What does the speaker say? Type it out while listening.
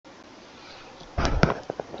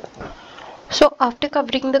So after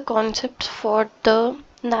covering the concepts for the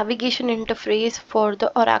navigation interface for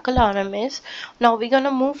the Oracle RMS, now we're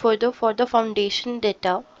gonna move further for the foundation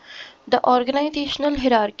data. The organizational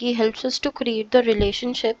hierarchy helps us to create the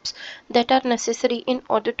relationships that are necessary in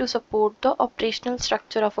order to support the operational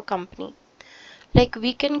structure of a company. Like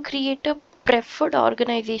we can create a preferred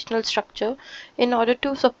organizational structure in order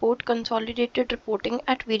to support consolidated reporting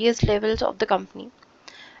at various levels of the company,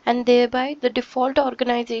 and thereby the default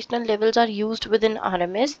organizational levels are used within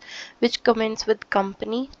RMS, which commence with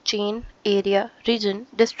company, chain, area, region,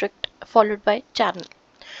 district, followed by channel.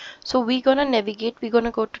 So we're gonna navigate, we're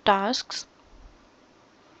gonna go to tasks,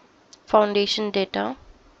 foundation data,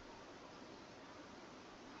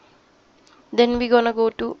 then we're gonna go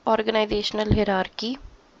to organizational hierarchy.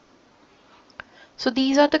 So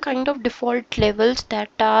these are the kind of default levels that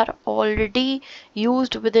are already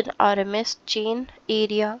used within RMS: chain,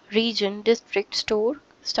 area, region, district, store,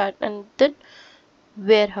 start, and then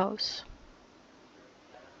warehouse.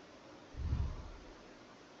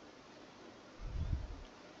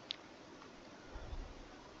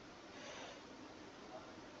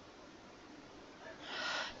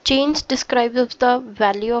 Chains describes the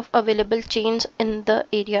value of available chains in the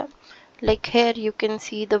area. Like here you can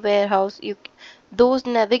see the warehouse. Those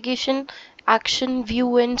navigation, action,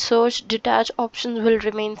 view and search detach options will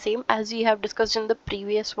remain same as we have discussed in the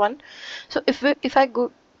previous one. So if I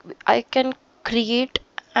go, I can create,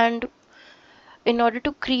 and in order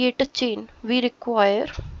to create a chain we require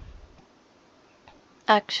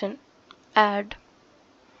action, add.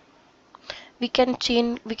 We can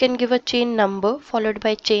give a chain number followed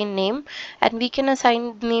by chain name, and we can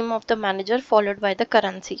assign name of the manager followed by the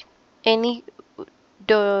currency, any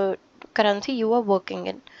the currency you are working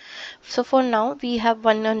in. So for now we have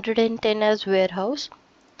 110 as warehouse.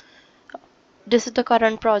 This is the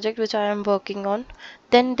current project which I am working on.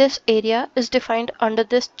 Then this area is defined under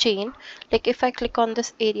this chain. Like if I click on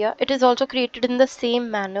this area, it is also created in the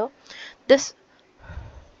same manner. This,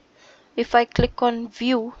 if I click on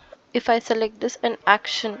view, if I select this and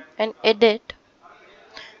action and edit,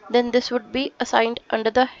 then this would be assigned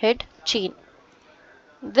under the head chain,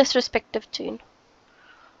 this respective chain.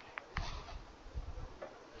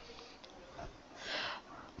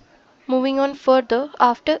 Moving on further,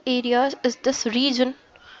 after areas is this region.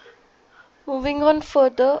 moving on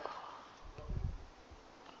further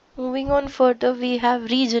Moving on further, we have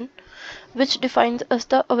region, which defines as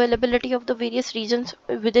the availability of the various regions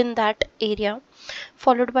within that area,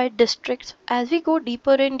 followed by districts. As we go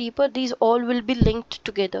deeper and deeper, these all will be linked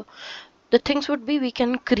together. The things would be, we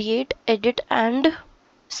can create, edit and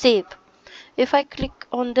save. If I click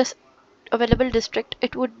on this available district,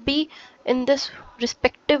 it would be in this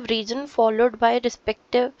respective region followed by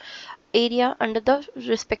respective area under the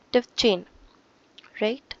respective chain,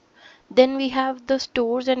 right? Then we have the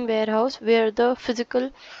stores and warehouse where the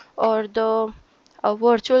physical or the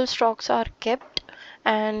virtual stocks are kept,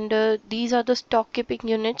 and these are the stock keeping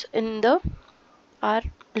units in the our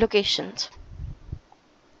locations.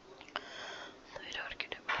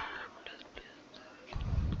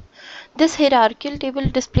 This hierarchical table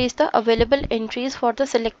displays the available entries for the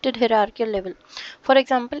selected hierarchical level. For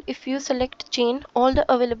example, if you select chain, all the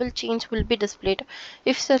available chains will be displayed.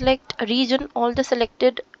 If select region, all the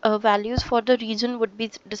selected values for the region would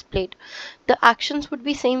be displayed. The actions would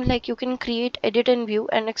be same, like you can create, edit and view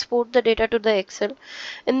and export the data to the Excel.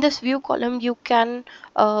 In this view column, you can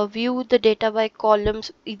view the data by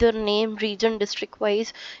columns, either name, region, district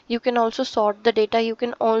wise. You can also sort the data. You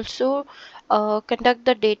can also conduct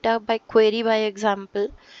the data by query by example.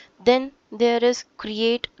 Then there is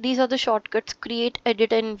create, these are the shortcuts: create,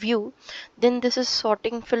 edit and view. Then this is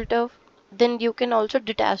sorting, filter. Then you can also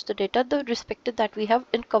detach the data, the respective that we have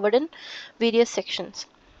covered in various sections.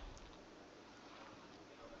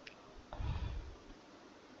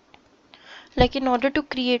 Like in order to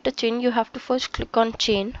create a chain, you have to first click on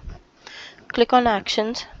chain, click on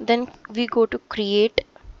actions, then we go to create,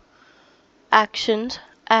 actions,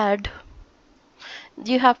 add.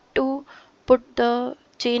 You have to put the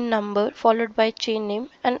chain number followed by chain name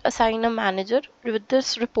and assign a manager with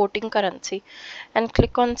this reporting currency, and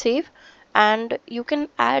click on save. And you can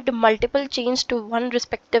add multiple chains to one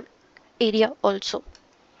respective area also,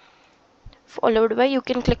 followed by you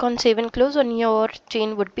can click on save and close and your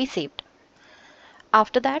chain would be saved.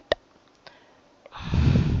 After that,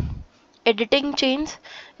 editing chains,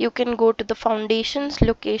 you can go to the foundations,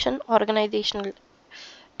 location, organizational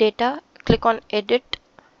data, click on edit,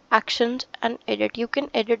 actions and edit. You can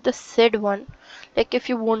edit the said one, like if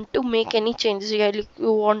you want to make any changes, like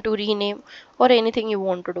you want to rename or anything you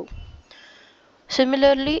want to do.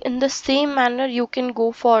 Similarly, in the same manner, you can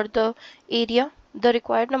go for the area. The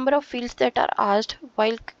required number of fields that are asked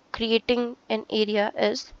while creating an area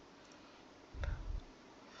is,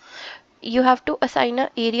 you have to assign a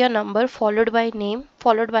area number followed by name,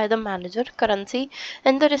 followed by the manager, currency,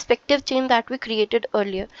 and the respective chain that we created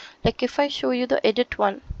earlier. Like if I show you the edit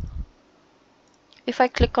one, if I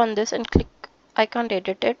click on this and click, I can't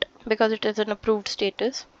edit it because it is an approved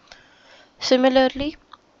status. Similarly,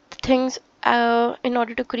 things, in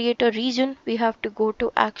order to create a region, we have to go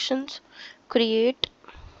to actions, create,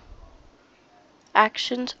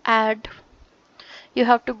 actions, add. You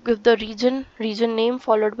have to give the region name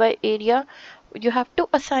followed by area. You have to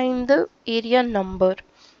assign the area number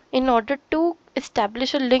in order to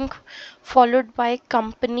establish a link, followed by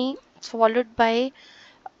company, followed by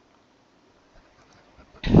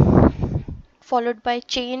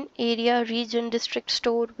chain, area, region, district,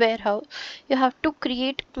 store, warehouse. You have to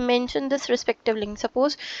mention this respective link.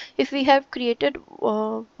 Suppose if we have created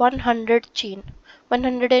 100 chain,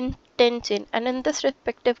 110 chain, and in this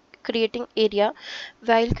respective creating area,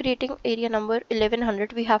 while creating area number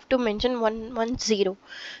 1100, we have to mention 110.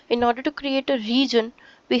 In order to create a region,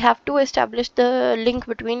 we have to establish the link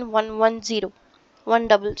between 110,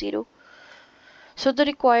 100. So the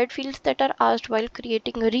required fields that are asked while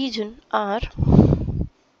creating a region are,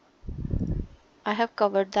 I have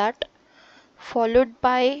covered that, followed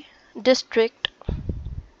by district.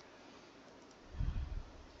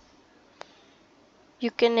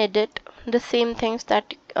 You can edit the same things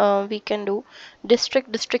that we can do.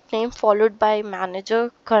 District name followed by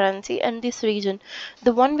manager, currency, and this region.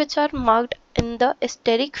 The one which are marked in the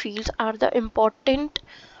asterisk fields are the important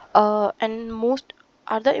and most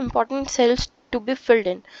are the important cells to be filled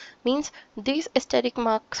in. Means these asterisk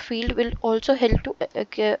marks field will also help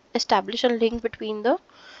to establish a link between the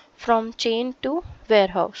from chain to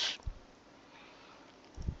warehouse.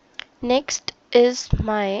 Next is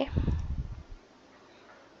my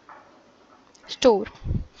store.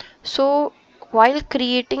 So while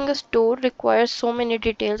creating a store requires so many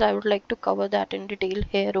details, I would like to cover that in detail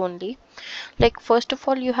here only. Like first of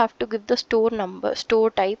all, you have to give the store number, store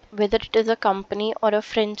type, whether it is a company or a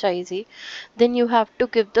franchisee. Then you have to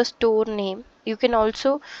give the store name. You can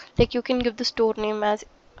also, like you can give the store name as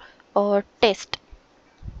test,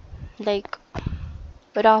 like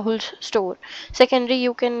Rahul's store. Secondary,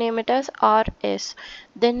 you can name it as RS.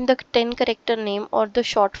 Then the 10 character name or the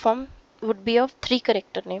short form would be of 3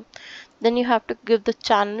 character name. Then you have to give the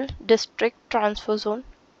channel, district, transfer zone.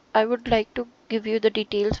 I would like to give you the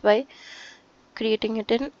details by creating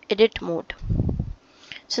it in edit mode.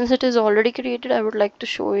 Since it is already created, I would like to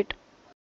show it